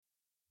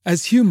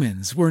As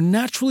humans, we're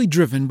naturally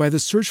driven by the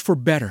search for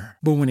better.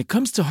 But when it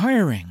comes to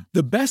hiring,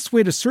 the best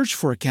way to search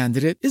for a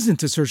candidate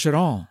isn't to search at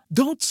all.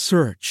 Don't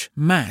search,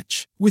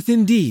 match with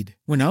Indeed.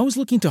 When I was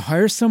looking to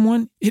hire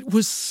someone, it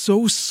was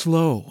so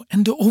slow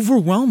and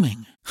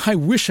overwhelming. I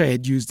wish I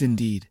had used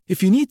Indeed.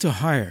 If you need to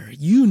hire,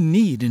 you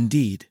need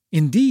Indeed.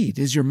 Indeed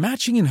is your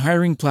matching and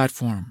hiring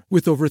platform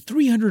with over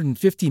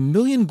 350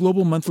 million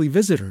global monthly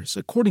visitors,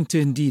 according to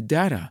Indeed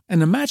data,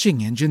 and a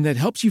matching engine that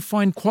helps you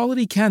find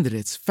quality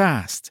candidates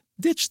fast.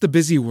 Ditch the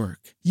busy work.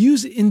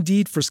 Use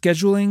Indeed for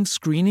scheduling,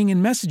 screening,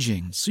 and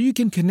messaging so you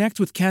can connect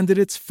with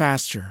candidates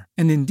faster.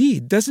 And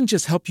Indeed doesn't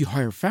just help you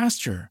hire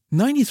faster.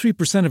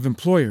 93% of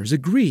employers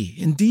agree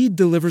Indeed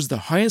delivers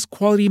the highest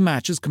quality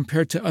matches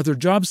compared to other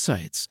job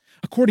sites,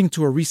 according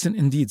to a recent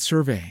Indeed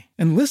survey.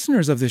 And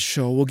listeners of this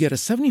show will get a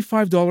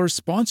 $75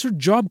 sponsored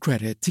job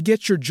credit to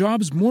get your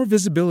jobs more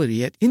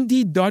visibility at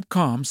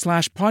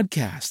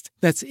Indeed.com/podcast.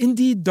 That's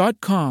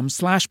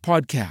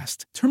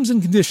Indeed.com/podcast. Terms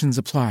and conditions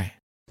apply.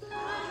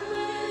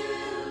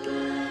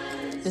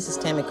 This is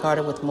Tammy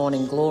Carter with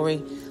Morning Glory.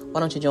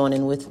 Why don't you join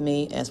in with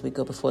me as we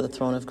go before the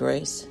throne of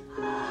grace?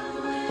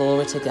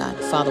 Glory to God.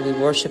 Father, we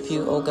worship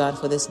you, oh God,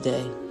 for this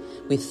day.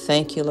 We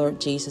thank you,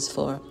 Lord Jesus,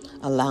 for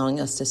allowing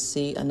us to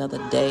see another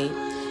day.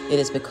 It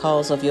is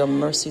because of your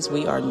mercies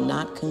we are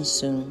not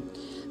consumed.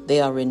 They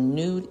are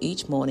renewed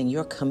each morning.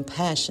 Your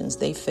compassions,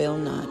 they fail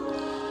not.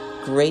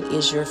 Great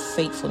is your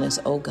faithfulness,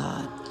 oh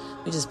God.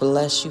 We just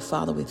bless you,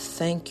 Father. We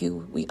thank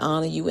you, we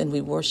honor you, and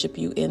we worship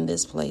you in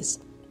this place.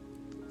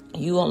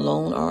 You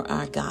alone are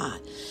our God,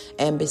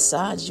 and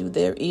besides you,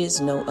 there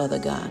is no other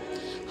God.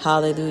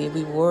 Hallelujah.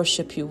 We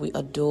worship you. We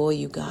adore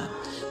you, God.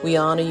 We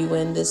honor you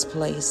in this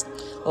place.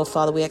 Oh,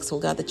 Father, we ask, oh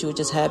God, that you would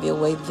just have your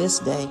way this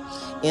day.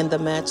 In the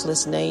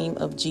matchless name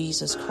of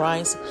Jesus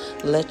Christ,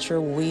 let your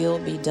will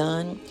be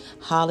done.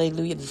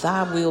 Hallelujah.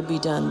 Thy will be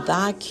done.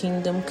 Thy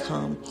kingdom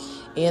come.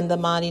 In the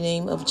mighty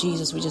name of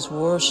Jesus, we just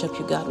worship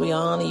you, God. We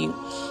honor you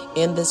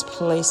in this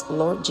place,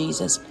 Lord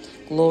Jesus.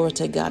 Glory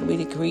to God. We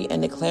decree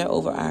and declare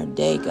over our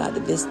day, God,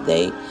 that this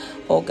day,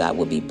 oh God,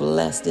 will be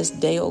blessed. This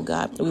day, oh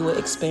God, we will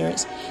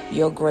experience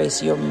your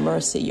grace, your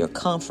mercy, your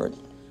comfort.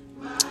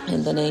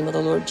 In the name of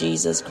the Lord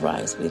Jesus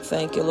Christ, we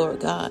thank you,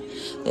 Lord God,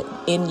 that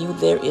in you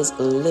there is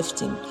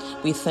lifting.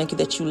 We thank you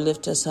that you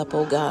lift us up,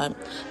 oh God.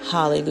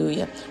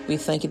 Hallelujah. We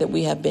thank you that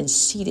we have been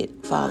seated,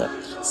 Father,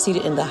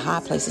 seated in the high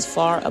places,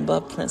 far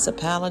above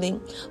principality,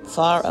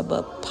 far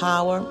above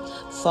power,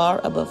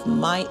 far above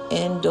might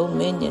and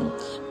dominion.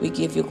 We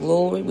give you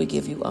glory, we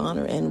give you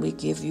honor, and we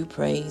give you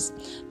praise.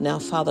 Now,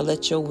 Father,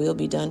 let your will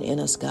be done in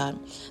us, God.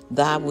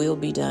 Thy will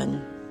be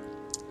done.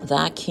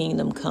 Thy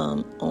kingdom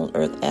come on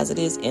earth as it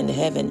is in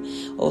heaven.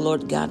 Oh,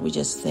 Lord God, we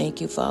just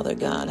thank you, Father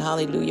God.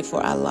 Hallelujah,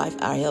 for our life,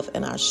 our health,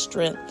 and our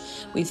strength.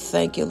 We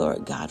thank you,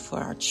 Lord God, for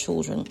our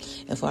children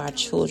and for our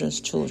children's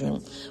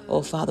children.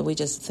 Oh, Father, we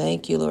just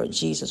thank you, Lord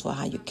Jesus, for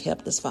how you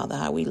kept us, Father,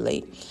 how we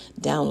laid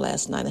down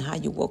last night and how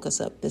you woke us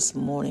up this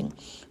morning.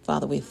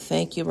 Father, we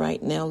thank you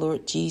right now,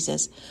 Lord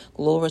Jesus.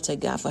 Glory to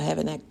God for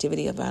having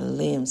activity of our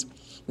limbs.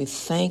 We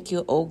thank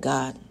you, oh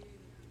God,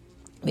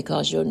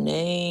 because your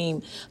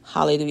name,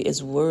 hallelujah,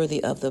 is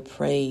worthy of the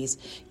praise.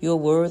 You're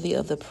worthy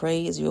of the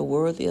praise. You're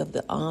worthy of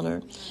the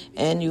honor.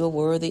 And you're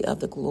worthy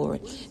of the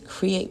glory.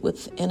 Create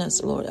within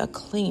us, Lord, a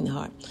clean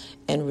heart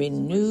and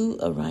renew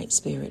a right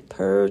spirit.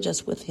 Purge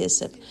us with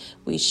hyssop.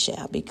 We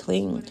shall be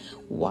clean.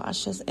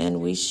 Wash us and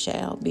we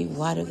shall be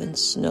whiter than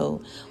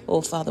snow.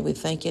 Oh, Father, we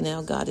thank you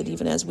now, God, that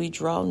even as we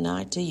draw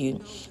nigh to you,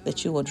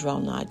 that you will draw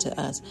nigh to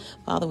us.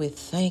 Father, we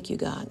thank you,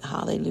 God,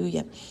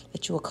 hallelujah,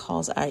 that you will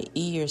cause our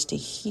ears to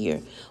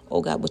hear,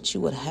 oh God, what you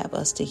would have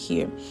us to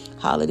hear.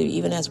 Hallelujah.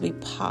 Even as we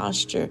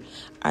posture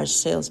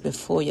ourselves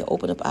before you,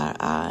 open up our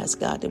eyes,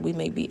 God, that we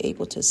may be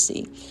able to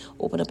see.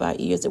 Open up our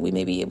ears that we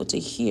may be able to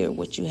hear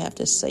what you have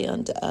to say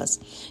unto us.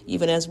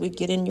 Even as we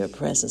get in your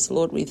presence,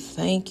 Lord, we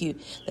thank you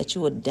that you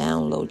will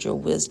download your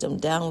wisdom,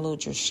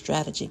 download your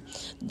strategy,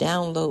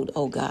 download,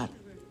 oh God,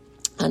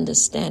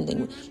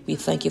 understanding. We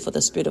thank you for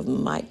the spirit of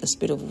might, the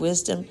spirit of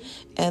wisdom,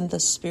 and the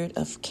spirit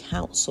of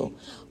counsel.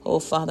 Oh,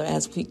 Father,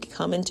 as we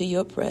come into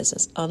your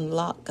presence,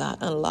 unlock, God,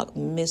 unlock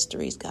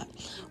mysteries, God.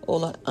 Oh,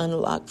 Lord,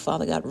 unlock,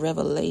 Father God,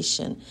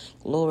 revelation.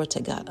 Glory to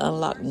God.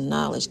 Unlock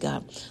knowledge,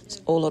 God.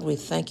 Oh, Lord, we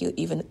thank you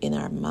even in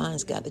our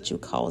minds, God, that you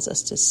cause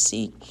us to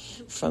see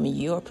from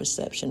your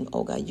perception,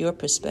 oh, God, your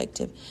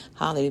perspective.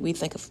 Hallelujah. We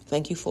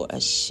thank you for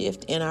a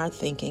shift in our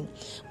thinking.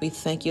 We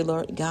thank you,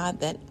 Lord God,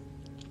 that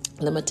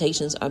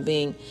limitations are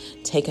being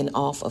taken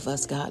off of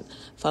us, God.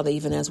 Father,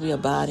 even as we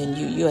abide in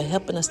you, you're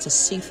helping us to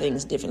see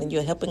things differently.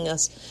 You're helping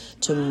us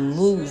to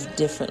move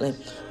differently.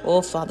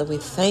 Oh, Father, we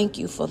thank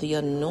you for the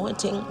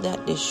anointing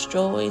that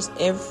destroys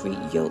every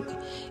yoke.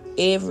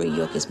 Every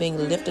yoke is being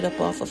lifted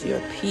up off of your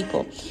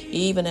people,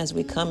 even as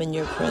we come in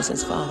your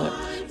presence, Father.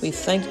 We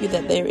thank you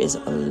that there is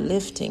a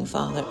lifting,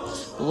 Father.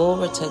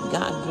 Glory to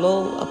God.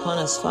 Blow upon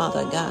us,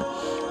 Father God.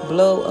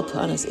 Blow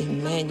upon us,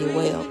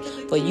 Emmanuel,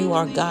 for you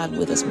are God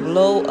with us.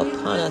 Blow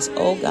upon us,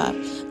 oh God.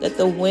 Let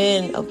the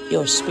wind of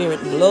your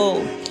spirit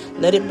blow.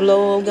 Let it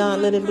blow, oh God.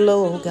 Let it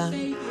blow, oh God.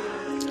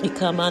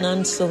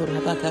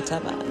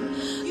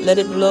 Let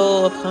it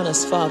blow upon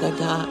us, Father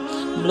God.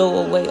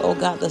 Blow away, oh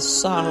God, the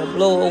sorrow.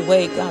 Blow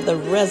away, God, the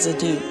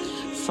residue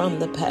from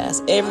the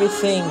past.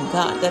 Everything,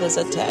 God, that has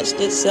attached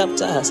itself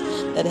to us,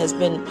 that has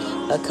been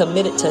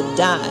committed to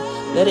die.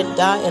 Let it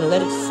die and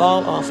let it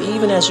fall off,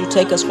 even as you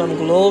take us from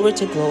glory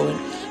to glory.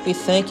 We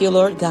thank you,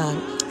 Lord God.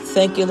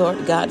 Thank you,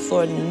 Lord God,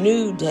 for a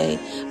new day.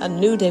 A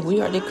new day.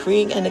 We are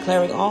decreeing and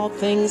declaring all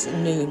things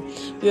new.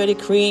 We are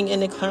decreeing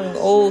and declaring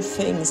old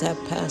things have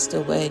passed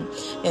away.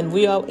 And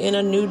we are in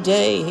a new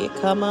day.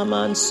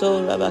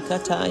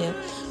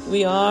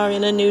 We are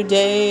in a new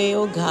day,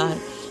 oh God.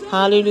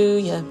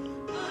 Hallelujah.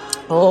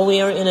 Oh,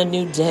 we are in a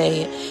new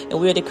day, and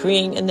we are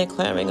decreeing and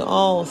declaring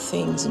all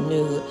things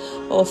new.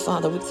 Oh,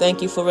 Father, we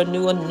thank you for a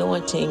new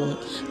anointing.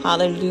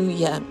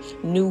 Hallelujah.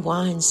 New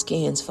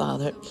wineskins,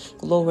 Father.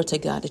 Glory to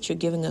God that you're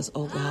giving us,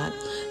 oh God.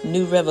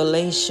 New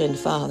revelation,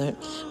 Father.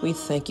 We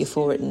thank you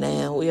for it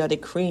now. We are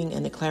decreeing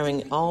and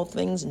declaring all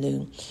things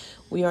new.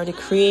 We are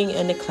decreeing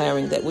and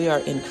declaring that we are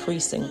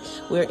increasing.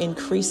 We're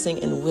increasing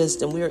in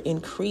wisdom. We are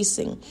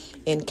increasing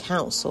in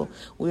counsel.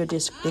 We're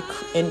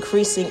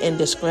increasing in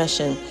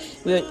discretion.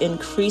 We're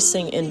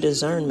increasing in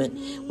discernment.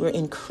 We're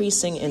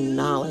increasing in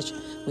knowledge.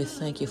 We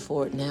thank you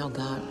for it now,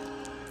 God.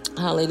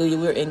 Hallelujah.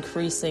 We're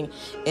increasing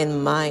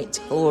in might.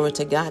 Glory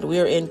to God.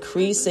 We're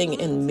increasing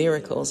in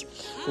miracles.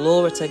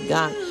 Glory to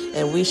God.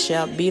 And we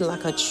shall be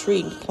like a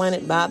tree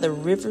planted by the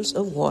rivers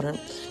of water.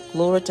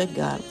 Glory to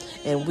God.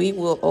 And we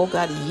will, oh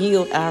God,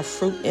 yield our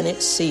fruit in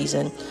its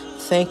season.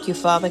 Thank you,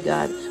 Father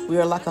God. We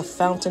are like a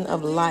fountain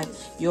of life.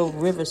 Your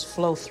rivers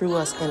flow through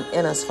us and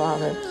in us,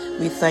 Father.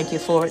 We thank you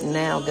for it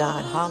now,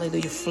 God.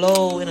 Hallelujah.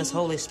 Flow in us,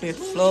 Holy Spirit.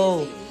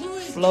 Flow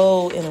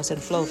in us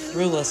and flow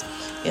through us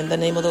in the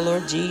name of the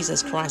Lord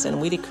Jesus Christ.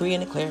 And we decree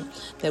and declare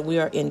that we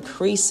are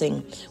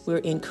increasing. We're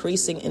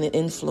increasing in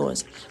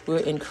influence. We're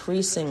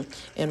increasing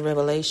in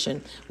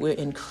revelation. We're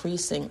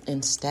increasing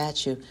in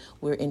stature.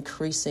 We're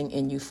increasing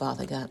in you,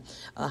 Father God.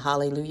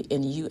 Hallelujah.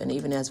 In you. And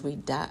even as we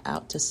die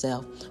out to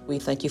self, we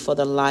thank you for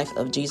the life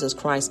of Jesus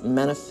Christ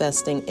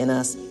manifesting in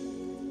us.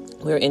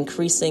 We're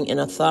increasing in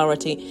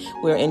authority.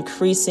 We're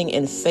increasing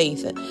in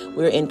faith.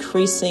 We're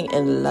increasing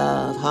in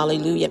love.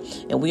 Hallelujah.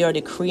 And we are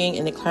decreeing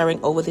and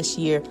declaring over this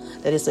year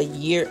that it's a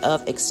year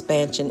of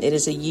expansion. It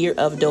is a year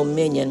of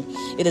dominion.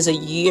 It is a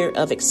year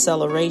of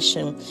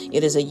acceleration.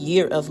 It is a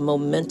year of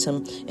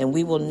momentum. And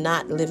we will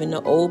not live in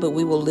the old, but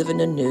we will live in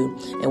the new.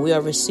 And we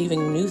are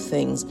receiving new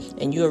things.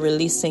 And you are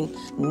releasing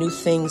new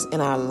things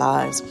in our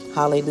lives.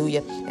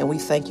 Hallelujah. And we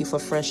thank you for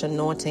fresh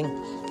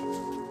anointing.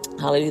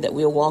 Hallelujah, that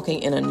we're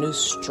walking in a new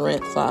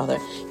strength, Father.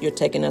 You're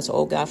taking us,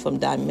 oh God, from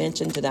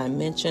dimension to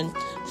dimension,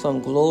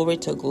 from glory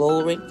to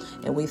glory.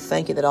 And we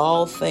thank you that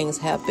all things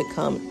have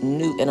become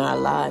new in our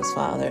lives,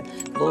 Father.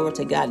 Glory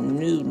to God,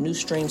 new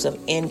streams of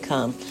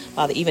income,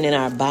 Father, even in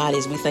our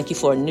bodies. We thank you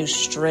for a new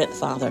strength,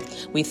 Father.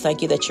 We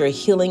thank you that your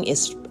healing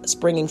is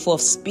springing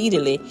forth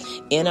speedily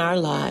in our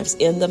lives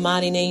in the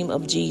mighty name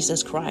of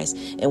Jesus Christ.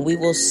 And we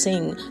will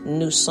sing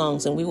new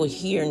songs, and we will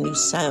hear new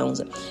sounds,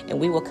 and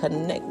we will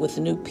connect with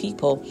new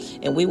people,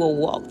 and we will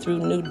walk through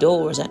new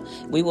doors.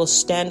 We will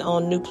stand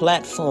on new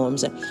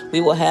platforms.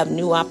 We will have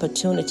new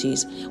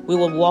opportunities. We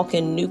will walk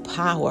in new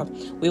power.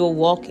 We will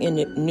walk in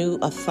new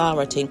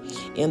authority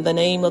in the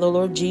name of the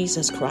Lord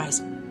Jesus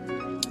Christ.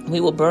 We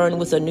will burn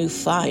with a new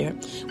fire.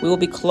 We will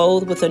be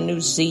clothed with a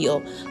new zeal.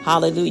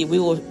 Hallelujah. We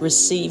will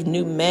receive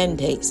new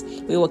mandates.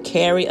 We will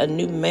carry a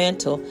new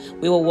mantle.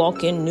 We will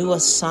walk in new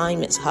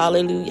assignments.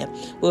 Hallelujah.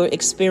 We will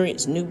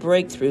experience new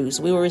breakthroughs.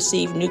 We will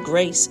receive new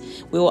grace.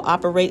 We will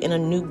operate in a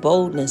new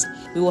boldness.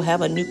 We will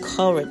have a new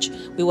courage.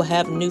 We will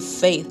have new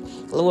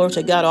faith. Glory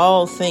to God,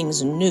 all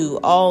things new,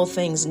 all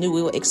things new.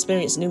 We will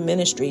experience new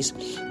ministries.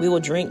 We will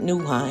drink new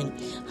wine.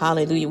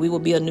 Hallelujah. We will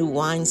be a new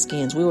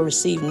wineskins. We will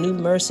receive new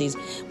mercies.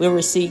 We will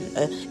receive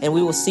and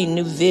we will see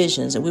new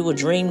visions, and we will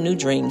dream new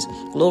dreams.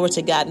 Glory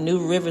to God,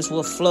 new rivers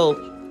will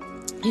flow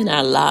in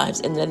our lives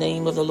in the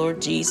name of the Lord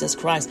Jesus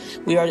Christ.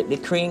 We are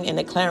decreeing and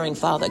declaring,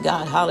 Father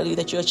God, hallelujah,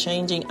 that you're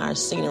changing our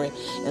scenery,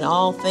 and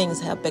all things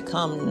have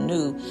become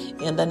new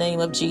in the name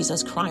of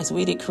Jesus Christ.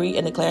 We decree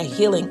and declare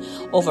healing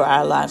over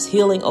our lives,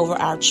 healing over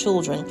our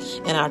children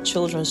and our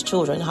children's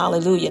children.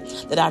 Hallelujah,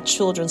 that our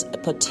children's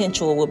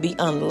potential will be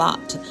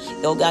unlocked.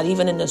 Oh God,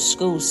 even in the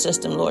school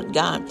system, Lord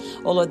God,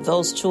 oh Lord,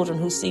 those children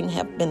who seem to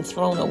have been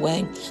thrown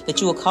away, that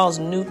you will cause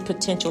new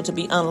potential to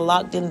be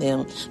unlocked in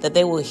them, that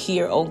they will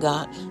hear, oh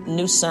God,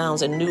 new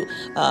sounds and new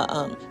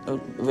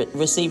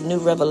receive new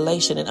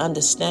revelation and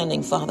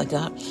understanding, Father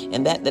God,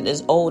 and that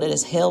is old, that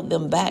has held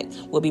them back,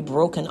 will be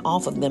broken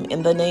off of them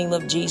in the name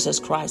of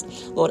Jesus Christ.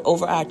 Lord,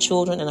 over our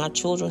children and our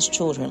children's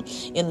children,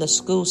 in the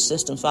school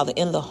system, Father,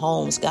 in the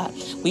homes, God,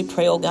 we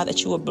pray, oh God,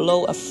 that you will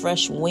blow a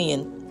fresh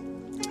wind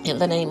In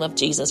the name of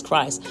Jesus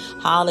Christ.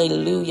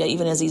 Hallelujah.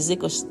 Even as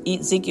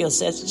Ezekiel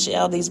says,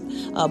 shall these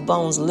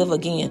bones live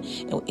again?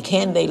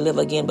 Can they live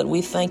again? But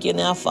we thank you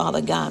now,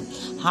 Father God.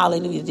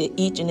 Hallelujah. That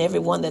each and every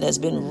one that has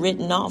been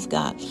written off,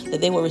 God,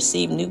 that they will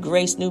receive new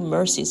grace, new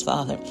mercies,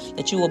 Father.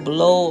 That you will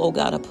blow, oh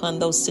God, upon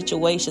those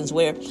situations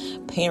where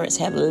parents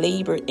have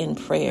labored in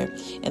prayer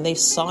and they've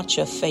sought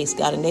your face,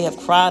 God, and they have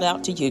cried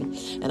out to you.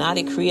 And I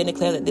decree and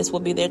declare that this will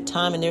be their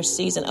time and their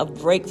season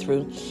of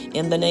breakthrough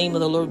in the name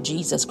of the Lord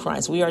Jesus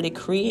Christ. We are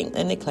decreeing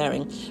and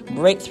declaring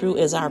breakthrough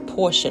is our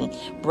portion.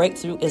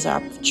 Breakthrough is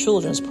our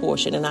children's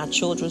portion and our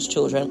children's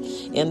children.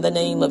 In the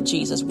name of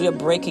Jesus, we are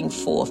breaking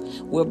forth.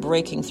 We're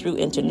breaking through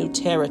into new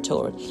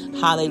territory.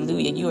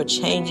 Hallelujah. You are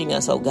changing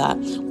us, oh God.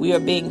 We are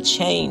being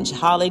changed.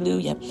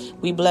 Hallelujah.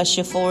 We bless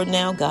you for it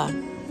now, God.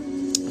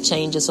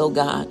 Change us, oh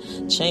God.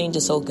 Change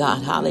us, oh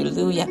God.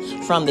 Hallelujah.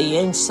 From the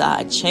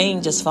inside.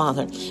 Change us,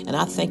 Father. And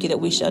I thank you that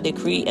we shall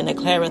decree and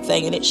declare a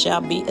thing and it shall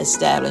be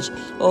established.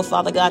 Oh,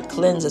 Father God,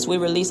 cleanse us. We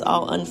release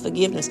all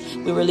unforgiveness.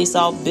 We release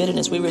all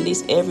bitterness. We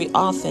release every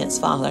offense,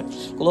 Father.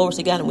 Glory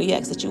to God. And we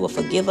ask that you will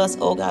forgive us,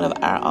 oh God, of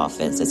our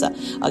offenses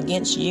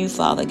against you,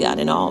 Father God,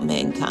 and all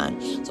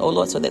mankind. So, oh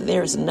Lord, so that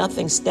there is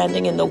nothing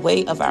standing in the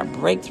way of our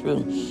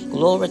breakthrough.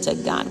 Glory to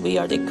God. We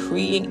are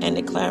decreeing and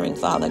declaring,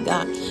 Father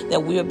God,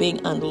 that we are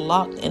being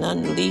unlocked and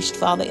unleashed,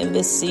 Father, in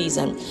this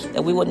season,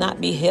 that we will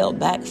not be held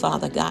back,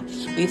 Father God.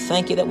 We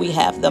thank you that we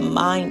have the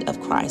mind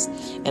of Christ,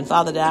 and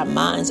Father, that our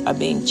minds are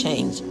being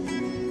changed.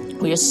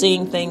 We are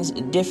seeing things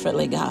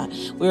differently, God.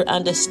 We're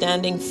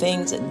understanding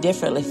things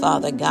differently,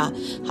 Father God.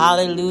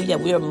 Hallelujah.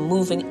 We are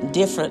moving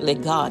differently,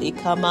 God. In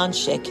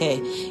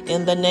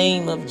the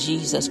name of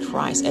Jesus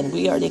Christ. And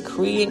we are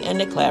decreeing and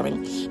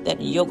declaring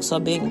that yokes are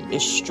being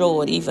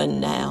destroyed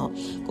even now.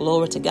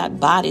 Glory to God.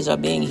 Bodies are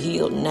being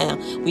healed now.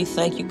 We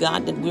thank you,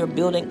 God, that we're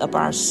building up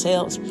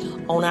ourselves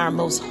on our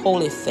most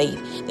holy faith,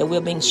 that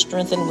we're being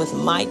strengthened with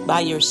might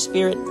by your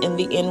Spirit in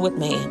the inward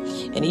man.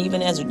 And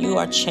even as you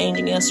are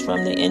changing us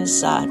from the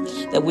inside,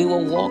 that we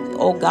will walk,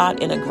 oh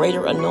God, in a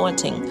greater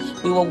anointing.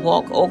 We will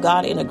walk, oh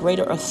God, in a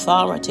greater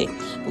authority.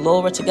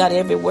 Glory to God,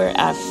 everywhere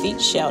our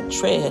feet shall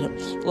tread.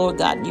 Lord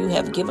God, you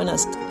have given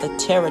us the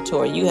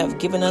territory. You have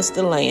given us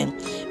the land.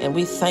 And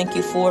we thank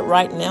you for it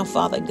right now,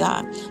 Father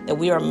God, that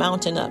we are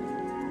mounting up.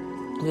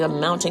 We are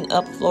mounting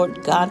up,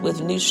 Lord God,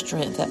 with new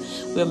strength.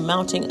 We're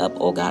mounting up,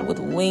 oh God, with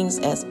wings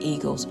as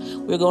eagles.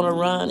 We're going to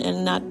run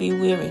and not be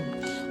weary.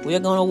 We're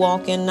going to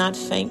walk and not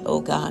faint,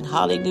 oh God.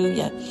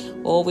 Hallelujah.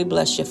 Oh, we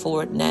bless you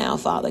for it now,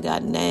 Father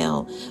God,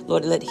 now.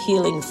 Lord, let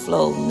healing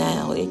flow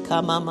now. Let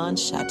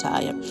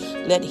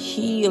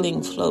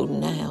healing flow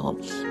now.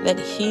 Let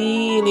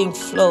healing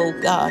flow,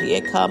 God.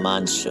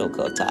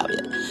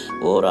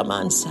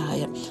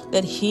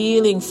 Let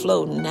healing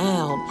flow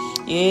now.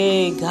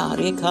 Yeah, God.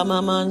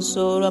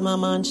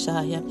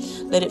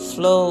 Let it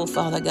flow,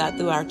 Father God,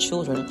 through our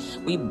children.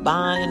 We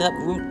bind and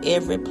uproot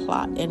every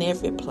plot and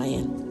every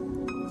plan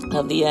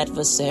of the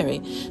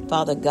adversary.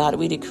 Father God,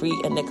 we decree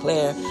and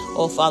declare,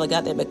 oh Father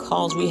God, that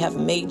because we have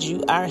made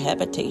you our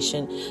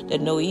habitation,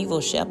 that no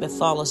evil shall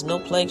befall us, no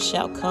plague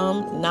shall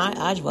come nigh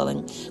our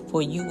dwelling,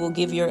 for you will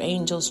give your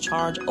angels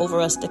charge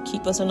over us to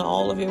keep us in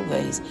all of your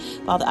ways.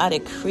 Father, I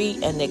decree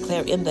and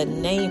declare in the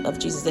name of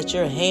Jesus that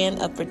your hand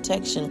of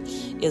protection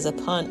is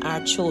upon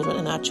our children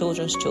and our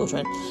children's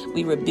children.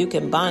 We rebuke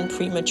and bind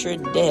premature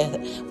death.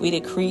 We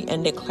decree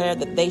and declare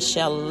that they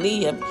shall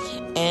live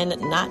and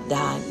not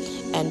die,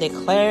 and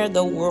declare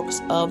the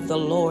works of the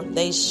Lord.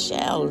 They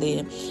shall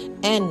live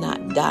and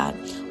not die.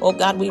 Oh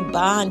God, we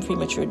bind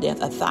premature death.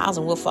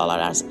 1,000 will fall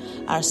at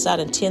our side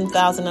and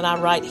 10,000 at our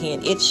right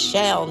hand. It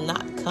shall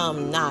not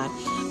come nigh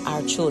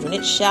our children.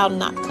 It shall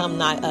not come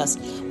nigh us.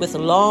 With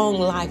long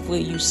life will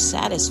you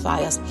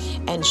satisfy us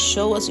and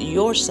show us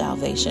your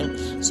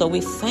salvation. So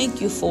we thank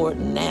you for it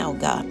now,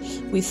 God.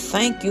 We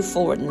thank you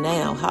for it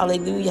now.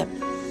 Hallelujah.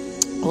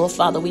 Oh,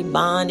 Father, we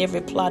bind every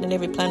plot and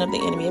every plan of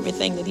the enemy.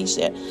 Everything that he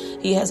said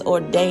he has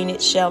ordained,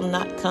 it shall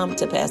not come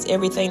to pass.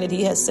 Everything that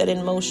he has set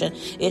in motion,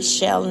 it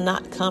shall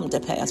not come to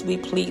pass. We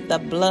plead the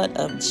blood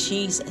of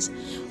Jesus.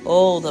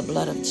 Oh, the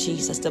blood of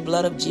Jesus, the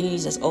blood of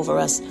Jesus over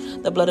us,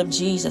 the blood of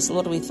Jesus.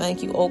 Lord, we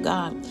thank you, oh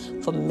God,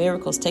 for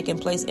miracles taking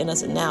place in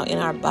us now, in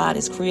our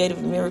bodies,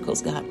 creative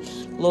miracles, God.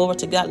 Glory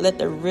to God. Let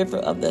the river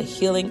of the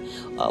healing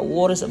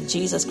waters of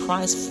Jesus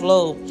Christ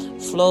flow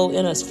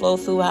in us, flow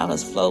throughout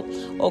us, flow.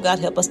 Oh God,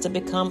 help us to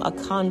become a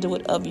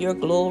conduit of your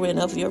glory and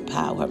of your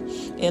power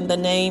in the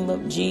name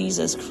of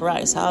Jesus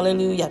Christ.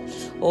 Hallelujah.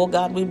 Oh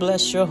God, we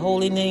bless your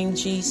holy name,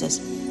 Jesus.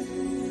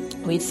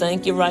 We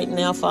thank you right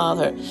now,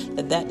 Father,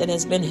 that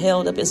has been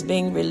held up is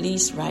being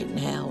released right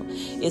now.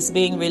 It's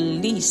being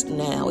released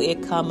now.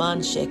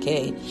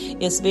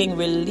 It's being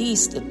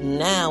released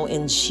now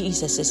in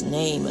Jesus'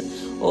 name.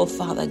 Oh,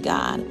 Father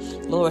God,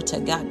 Lord to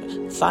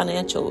God,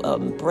 financial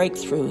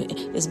breakthrough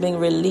is being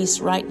released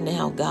right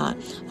now, God.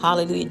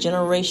 Hallelujah.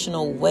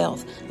 Generational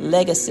wealth,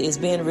 legacy is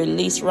being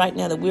released right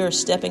now, that we are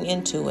stepping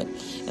into it.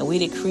 And we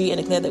decree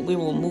and declare that we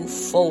will move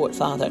forward,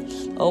 Father.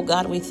 Oh,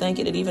 God, we thank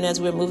you that even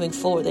as we're moving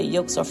forward, the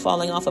yokes are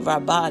falling off of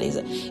our bodies.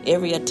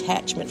 Every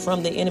attachment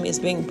from the enemy is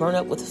being burned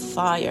up with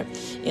fire.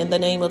 In the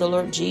name of the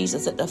Lord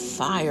Jesus, that the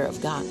fire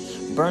of God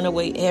burn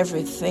away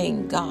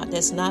everything, God,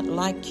 that's not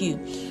like you.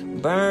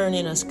 Burn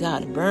in us,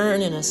 God.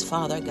 Burn in us,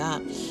 Father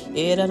God.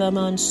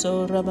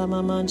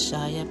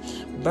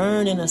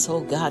 Burn in us,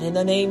 oh God, in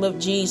the name of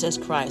Jesus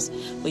Christ.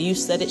 For you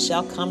said it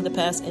shall come to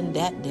pass in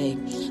that day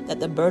that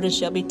the burden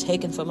shall be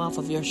taken from off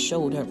of your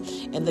shoulder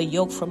and the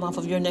yoke from off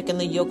of your neck, and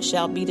the yoke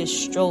shall be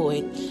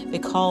destroyed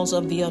because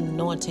of the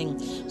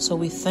anointing. So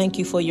we thank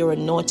you for your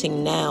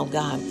anointing now,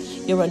 God.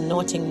 Your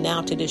anointing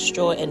now to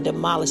destroy and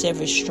demolish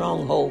every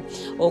stronghold.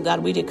 Oh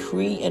God, we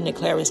decree and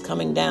declare it's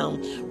coming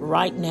down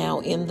right now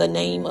in the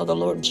name of the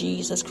Lord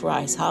Jesus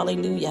Christ.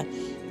 Hallelujah.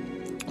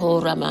 Oh,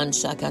 Raman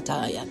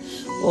Sakataya.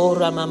 Oh,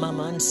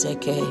 Ramaman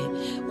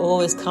Seke.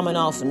 Oh, it's coming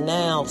off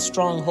now.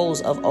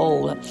 Strongholds of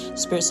old.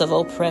 Spirits of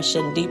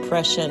oppression,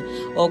 depression.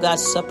 Oh, God,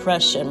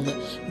 suppression.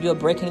 You're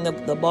breaking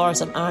the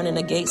bars of iron and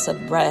the gates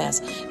of brass.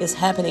 It's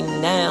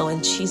happening now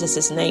in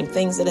Jesus' name.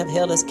 Things that have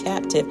held us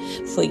captive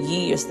for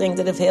years. Things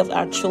that have held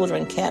our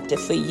children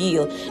captive for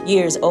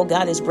years. Oh,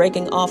 God, is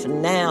breaking off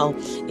now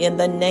in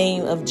the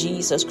name of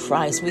Jesus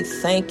Christ. We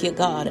thank you,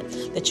 God,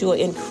 that you are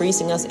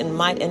increasing us in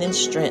might and in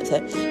strength.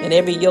 And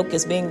every yoke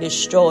is being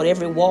destroyed.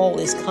 Every wall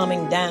is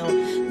coming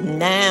down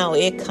now.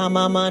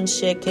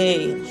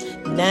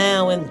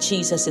 Now in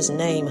Jesus'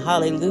 name.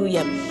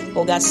 Hallelujah.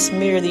 Oh God,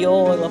 smear the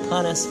oil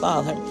upon us,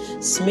 Father.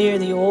 Smear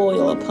the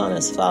oil upon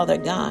us, Father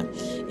God,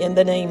 in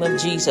the name of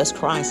Jesus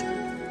Christ.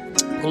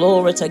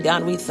 Glory to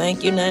God. We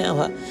thank you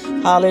now.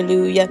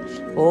 Hallelujah.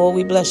 Oh,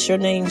 we bless your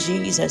name,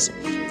 Jesus,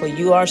 for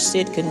you are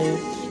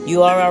Sidkenu.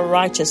 You are our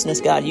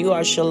righteousness, God. You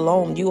are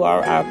Shalom. You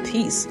are our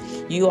peace.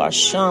 You are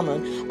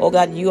Shaman. Oh,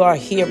 God, you are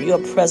here. You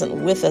are present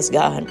with us,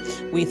 God.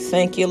 We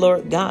thank you,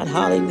 Lord God.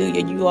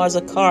 Hallelujah. You are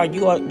Zakar.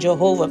 You are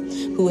Jehovah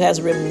who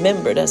has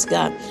remembered us,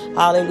 God.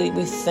 Hallelujah.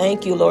 We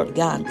thank you, Lord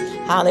God.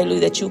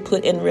 Hallelujah, that you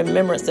put in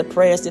remembrance the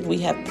prayers that we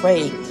have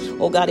prayed.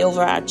 Oh, God,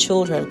 over our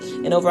children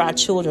and over our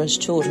children's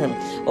children.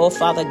 Oh,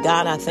 Father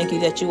God, I thank you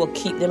that you will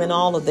keep them in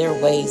all of their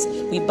ways.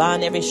 We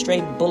bind every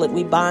stray bullet.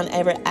 We bind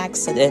every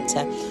accident.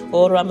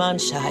 Oh, Raman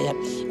Shaya.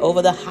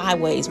 Over the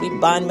highways, we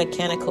bind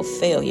mechanical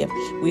failure.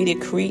 We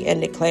decree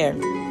and declare,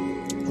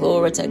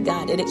 glory to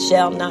God, that it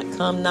shall not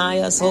come nigh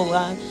us, oh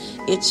God.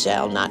 It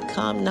shall not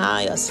come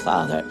nigh us,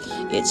 Father.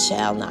 It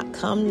shall not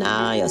come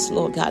nigh us,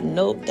 Lord God.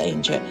 No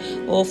danger.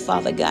 Oh,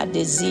 Father God,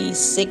 disease,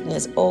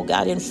 sickness, oh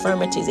God,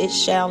 infirmities. It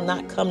shall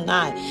not come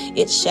nigh.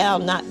 It shall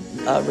not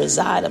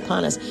reside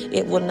upon us.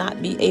 It will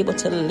not be able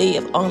to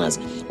live on us.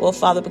 Oh,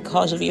 Father,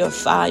 because of your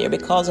fire,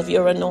 because of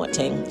your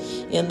anointing.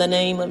 In the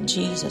name of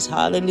Jesus.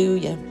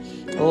 Hallelujah.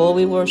 Oh,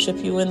 we worship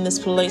you in this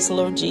place,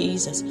 Lord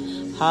Jesus.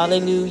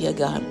 Hallelujah,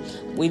 God.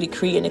 We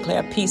decree and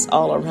declare peace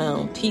all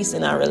around, peace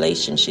in our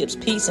relationships,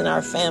 peace in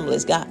our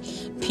families, God.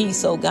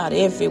 Peace, oh God,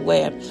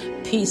 everywhere.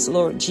 Peace,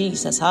 Lord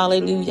Jesus.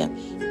 Hallelujah.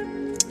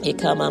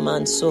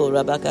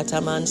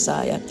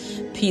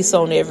 Peace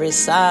on every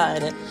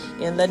side.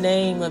 In the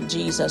name of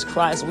Jesus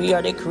Christ, we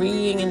are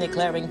decreeing and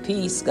declaring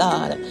peace,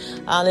 God.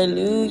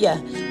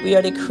 Hallelujah. We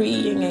are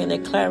decreeing and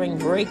declaring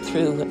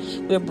breakthrough.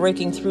 We're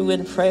breaking through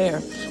in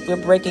prayer.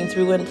 We're breaking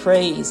through in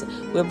praise.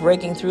 We're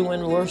breaking through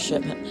in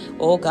worship.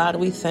 Oh, God,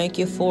 we thank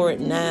you for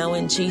it now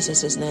in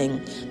Jesus'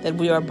 name, that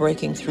we are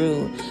breaking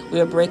through. We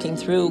are breaking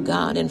through,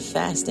 God, in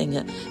fasting.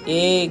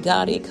 We're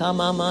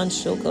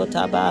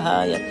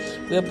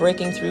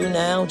breaking through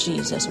now,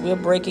 Jesus. We're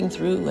breaking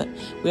through.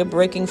 We're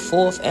breaking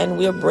forth and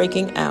we're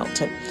breaking out.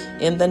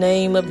 In the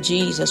name of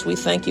Jesus, we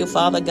thank you,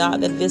 Father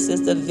God, that this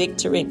is the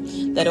victory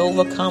that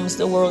overcomes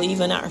the world,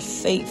 even our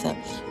faith.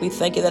 We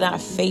thank you that our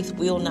faith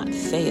will not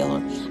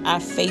fail. Our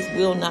faith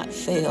will not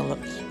fail.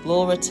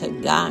 Glory to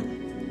God.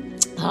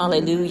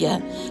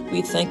 Hallelujah.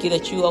 We thank you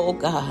that you, oh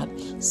God,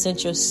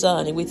 sent your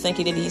son. And we thank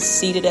you that he's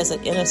seated as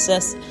an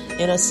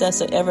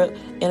intercessor, ever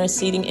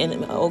interceding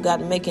and, oh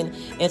God, making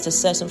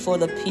intercession for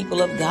the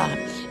people of God.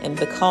 And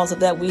because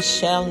of that, we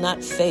shall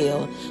not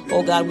fail.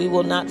 Oh God, we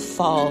will not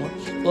fall.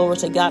 Glory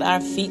to God,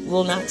 our feet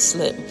will not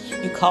slip.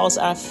 You cause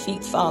our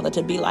feet, Father,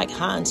 to be like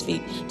hinds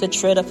feet, to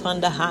tread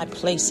upon the high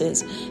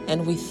places.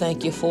 And we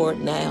thank you for it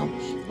now.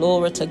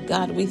 Glory to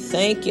God, we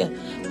thank you.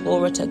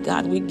 Glory to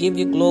God, we give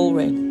you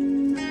glory.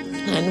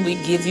 And we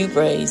give you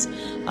praise.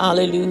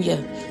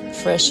 Hallelujah.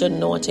 Fresh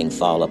anointing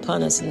fall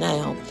upon us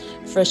now.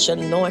 Fresh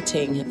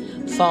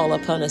anointing fall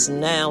upon us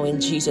now in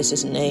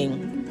Jesus'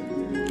 name.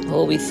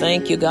 Oh, we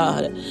thank you,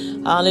 God.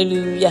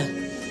 Hallelujah.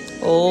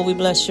 Oh, we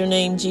bless your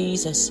name,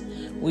 Jesus.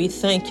 We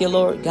thank you,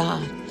 Lord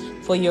God,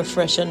 for your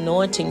fresh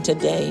anointing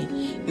today.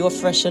 Your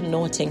fresh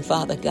anointing,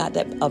 Father God,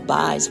 that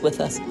abides with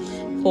us.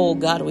 Oh,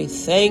 God, we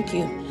thank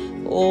you.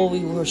 Oh, we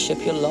worship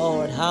you,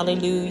 Lord.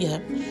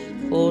 Hallelujah.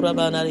 Oh,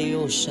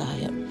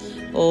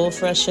 oh,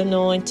 fresh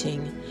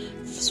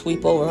anointing.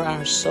 Sweep over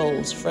our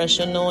souls. Fresh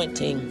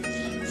anointing.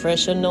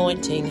 Fresh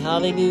anointing.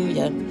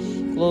 Hallelujah.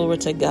 Glory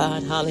to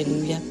God.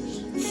 Hallelujah.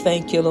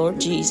 Thank you, Lord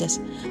Jesus.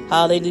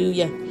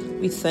 Hallelujah.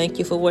 We thank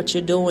you for what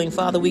you're doing.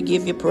 Father, we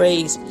give you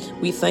praise.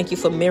 We thank you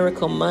for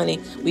miracle money.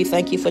 We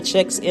thank you for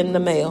checks in the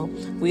mail.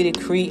 We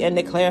decree and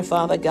declare,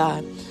 Father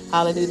God,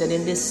 hallelujah, that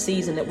in this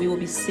season that we will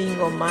be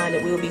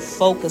single-minded. We will be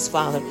focused,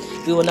 Father.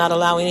 We will not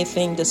allow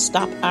anything to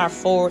stop our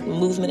forward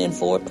movement and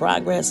forward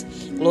progress.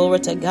 Glory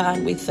to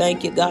God. We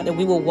thank you, God, that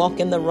we will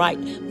walk in the right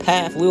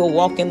path. We will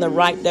walk in the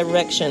right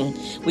direction.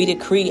 We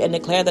decree and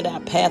declare that our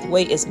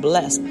pathway is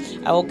blessed.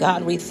 Oh,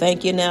 God, we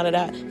thank you now that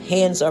our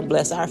hands are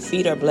blessed. Our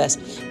feet are blessed.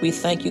 We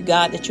thank you,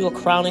 God, that you are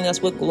crowning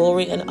us with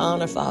glory and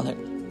honor, Father.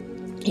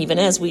 Even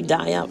as we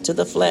die out to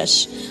the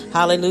flesh.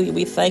 Hallelujah.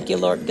 We thank you,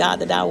 Lord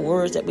God, that our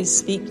words that we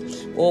speak,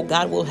 oh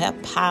God, will have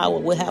power,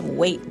 will have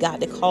weight,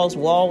 God, that cause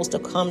walls to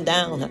come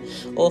down.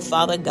 Oh,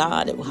 Father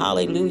God,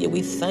 hallelujah.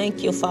 We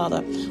thank you,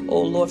 Father,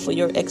 oh Lord, for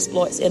your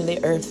exploits in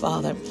the earth,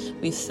 Father.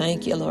 We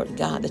thank you, Lord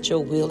God, that your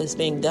will is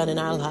being done in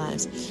our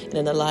lives and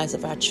in the lives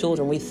of our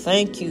children. We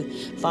thank you,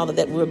 Father,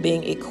 that we're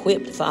being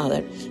equipped,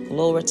 Father.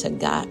 Glory to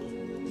God.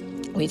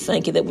 We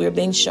thank you that we're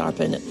being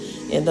sharpened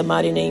in the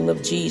mighty name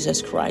of Jesus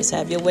Christ.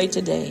 Have your way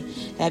today.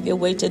 Have your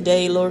way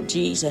today, Lord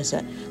Jesus.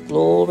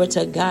 Glory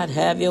to God.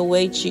 Have your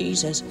way,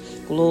 Jesus.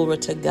 Glory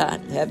to God.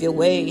 Have your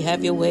way.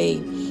 Have your way.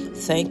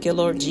 Thank you,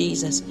 Lord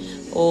Jesus.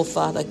 Oh,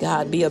 Father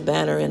God, be a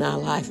banner in our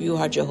life. You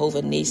are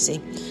Jehovah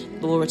Nissi.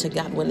 Glory to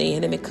God. When the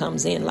enemy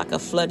comes in like a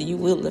flood, you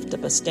will lift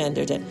up a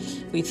standard. And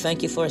we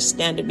thank you for a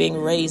standard being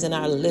raised in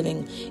our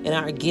living, in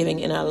our giving,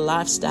 in our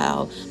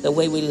lifestyle. The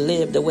way we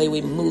live, the way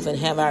we move and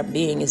have our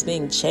being is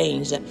being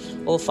changed.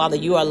 Oh, Father,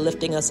 you are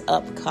lifting us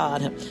up,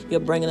 God. You're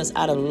bringing us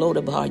out of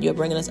Lodabar. You're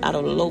bringing us out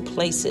of low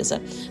places.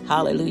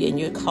 Hallelujah. And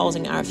you're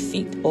causing our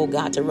feet, oh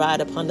God, to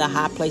ride upon the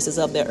high places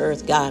of the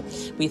earth, God.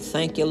 We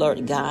thank you,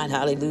 Lord God.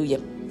 Hallelujah.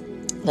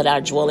 That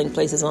our dwelling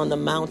place is on the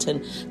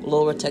mountain.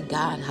 Glory to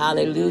God.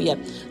 Hallelujah.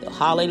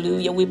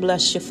 Hallelujah. We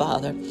bless you,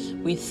 Father.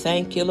 We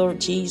thank you, Lord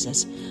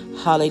Jesus.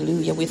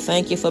 Hallelujah. We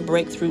thank you for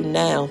breakthrough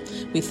now.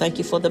 We thank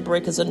you for the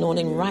breaker's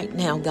anointing right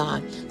now,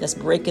 God, that's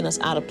breaking us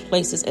out of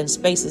places and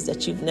spaces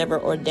that you've never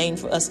ordained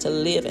for us to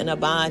live and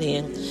abide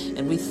in.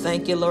 And we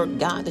thank you, Lord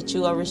God, that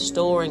you are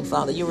restoring,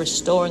 Father. You're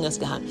restoring us,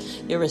 God.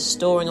 You're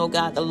restoring, oh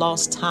God, the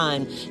lost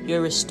time.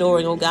 You're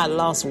restoring, oh God,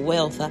 lost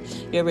wealth.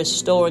 You're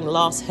restoring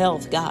lost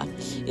health, God.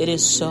 It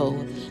is so.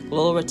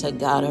 Glory to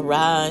God.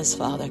 Arise,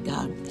 Father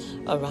God.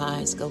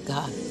 Arise, oh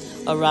God.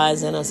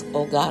 Arise in us,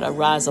 oh God.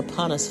 Arise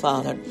upon us,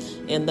 Father,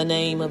 in the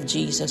name of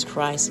Jesus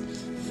Christ.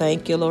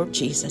 Thank you, Lord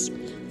Jesus.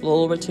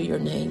 Glory to your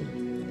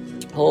name.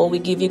 Oh, we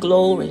give you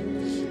glory.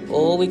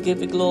 Oh, we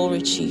give you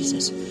glory,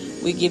 Jesus.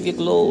 We give you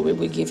glory.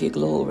 We give you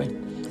glory.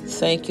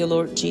 Thank you,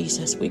 Lord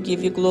Jesus. We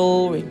give you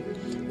glory.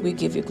 We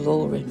give you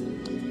glory.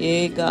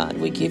 Yeah, God,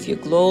 we give you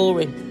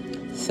glory.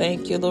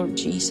 Thank you, Lord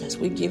Jesus.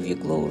 We give you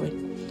glory.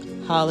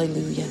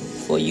 Hallelujah.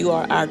 For you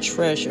are our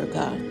treasure,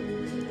 God.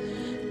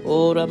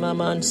 Ora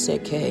Maman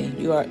Seke.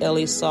 You are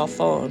Eli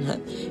Safon.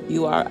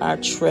 You are our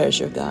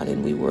treasure, God,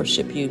 and we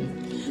worship you.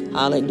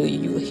 Hallelujah.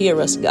 You hear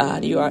us,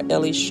 God. You are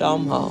Eli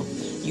Shamha.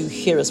 You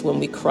hear us when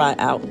we cry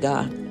out,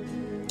 God.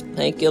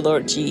 Thank you,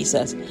 Lord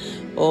Jesus.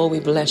 Oh,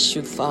 we bless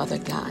you, Father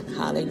God.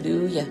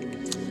 Hallelujah.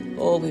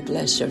 Oh, we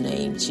bless your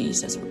name,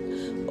 Jesus.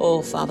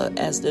 Oh, Father,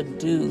 as the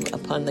dew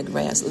upon the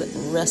grass,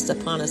 rest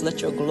upon us.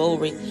 Let your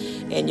glory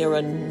and your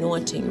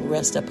anointing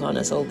rest upon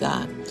us, oh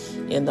God.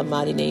 In the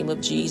mighty name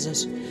of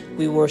Jesus,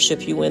 we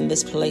worship you in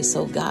this place,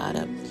 oh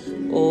God.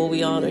 Oh,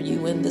 we honor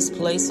you in this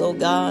place, oh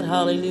God.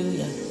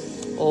 Hallelujah.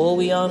 Oh,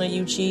 we honor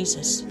you,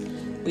 Jesus.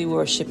 We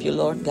worship you,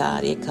 Lord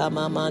God.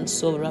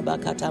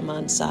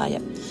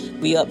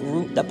 We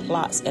uproot the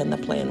plots and the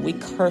plan. We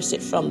curse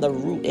it from the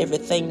root,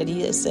 everything that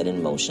he has set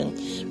in motion.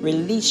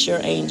 Release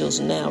your angels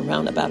now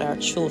round about our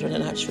children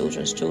and our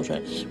children's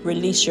children.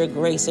 Release your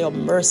grace, your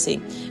mercy,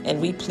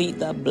 and we plead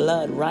the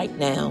blood right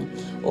now.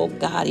 Oh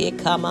God, your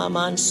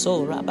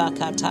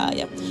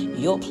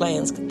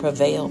plans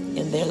prevail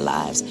in their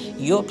lives.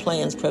 Your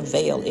plans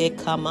prevail. Your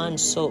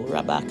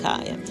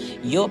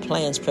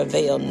plans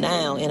prevail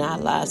now in our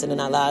lives and in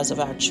our lives of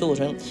our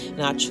children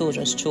and our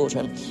children's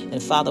children.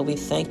 And Father, we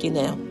thank you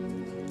now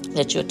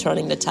that you're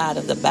turning the tide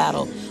of the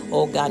battle,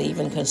 oh God,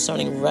 even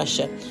concerning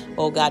Russia.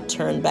 Oh God,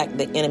 turn back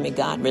the enemy,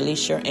 God.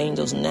 Release your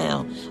angels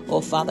now.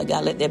 Oh Father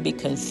God, let there be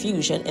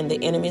confusion in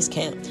the enemy's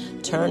camp.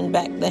 Turn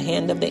back the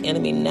hand of the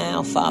enemy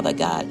now, Father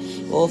God.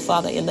 Oh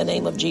Father, in the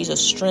name of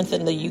Jesus,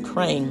 strengthen the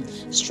Ukraine.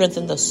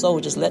 Strengthen the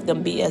soldiers. Let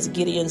them be as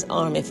Gideon's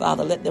army,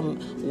 Father. Let them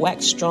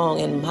wax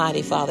strong and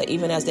mighty, Father,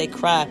 even as they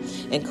cry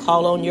and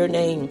call on your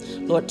name.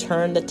 Lord,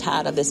 turn the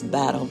tide of this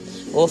battle.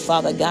 Oh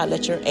Father God,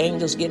 let your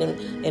angels get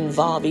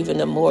involved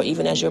even more,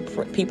 even as your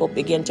people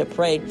begin to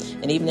pray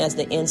And even as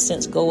the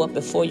incense go up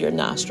before your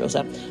nostrils,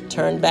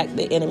 turn back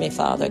the enemy,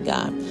 Father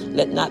God.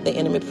 Let not the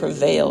enemy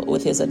prevail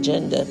with his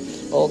agenda,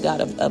 oh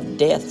God, of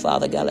death,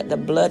 Father God. Let the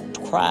blood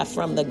cry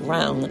from the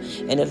ground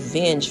and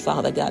avenge,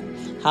 Father God,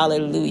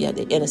 hallelujah,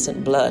 the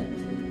innocent blood.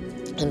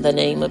 In the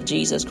name of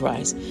Jesus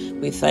Christ,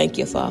 we thank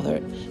you, Father.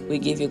 We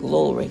give you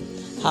glory.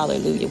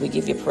 Hallelujah. We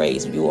give you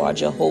praise. You are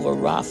Jehovah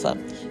Rapha.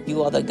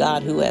 You are the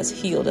God who has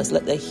healed us.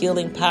 Let the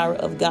healing power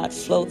of God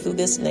flow through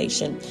this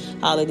nation.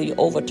 Hallelujah.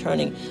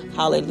 Overturning,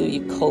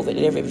 hallelujah,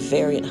 COVID, every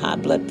variant, high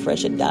blood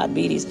pressure,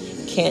 diabetes,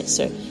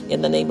 cancer.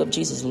 In the name of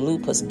Jesus,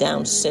 lupus,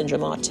 Down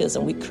syndrome,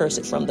 autism. We curse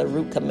it from the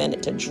root, command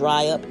it to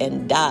dry up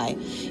and die.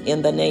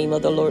 In the name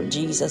of the Lord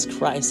Jesus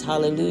Christ.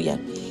 Hallelujah.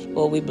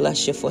 Oh, we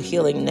bless you for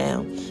healing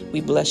now. We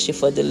bless you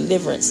for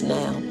deliverance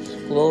now.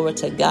 Glory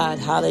to God.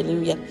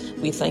 Hallelujah.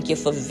 We thank you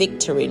for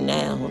victory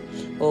now.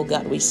 Oh,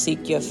 God, we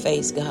seek your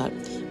face, God.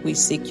 We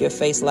seek your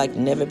face like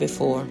never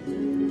before.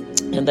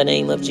 In the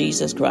name of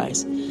Jesus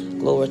Christ.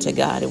 Glory to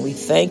God. And we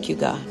thank you,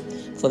 God,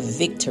 for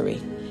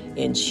victory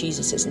in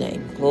Jesus'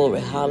 name. Glory.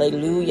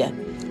 Hallelujah.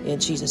 In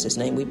Jesus'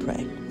 name we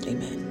pray.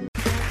 Amen.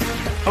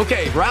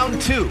 Okay,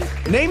 round two.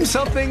 Name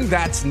something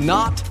that's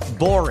not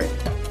boring.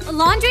 A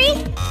laundry?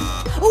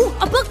 Ooh,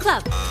 a book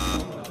club.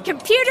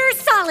 Computer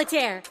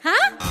solitaire,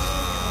 huh?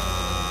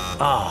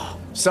 Ah,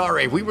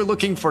 sorry, we were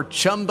looking for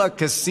Chumba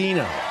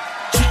Casino.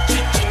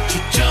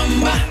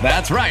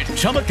 That's right,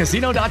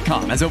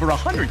 ChumbaCasino.com has over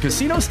 100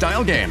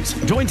 casino-style games.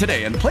 Join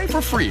today and play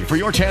for free for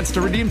your chance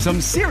to redeem some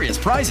serious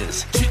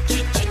prizes.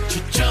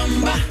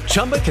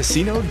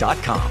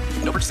 ChumbaCasino.com.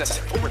 No purchase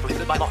necessary. Void where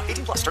prohibited by law.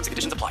 18+ terms and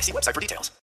conditions apply. See website for details.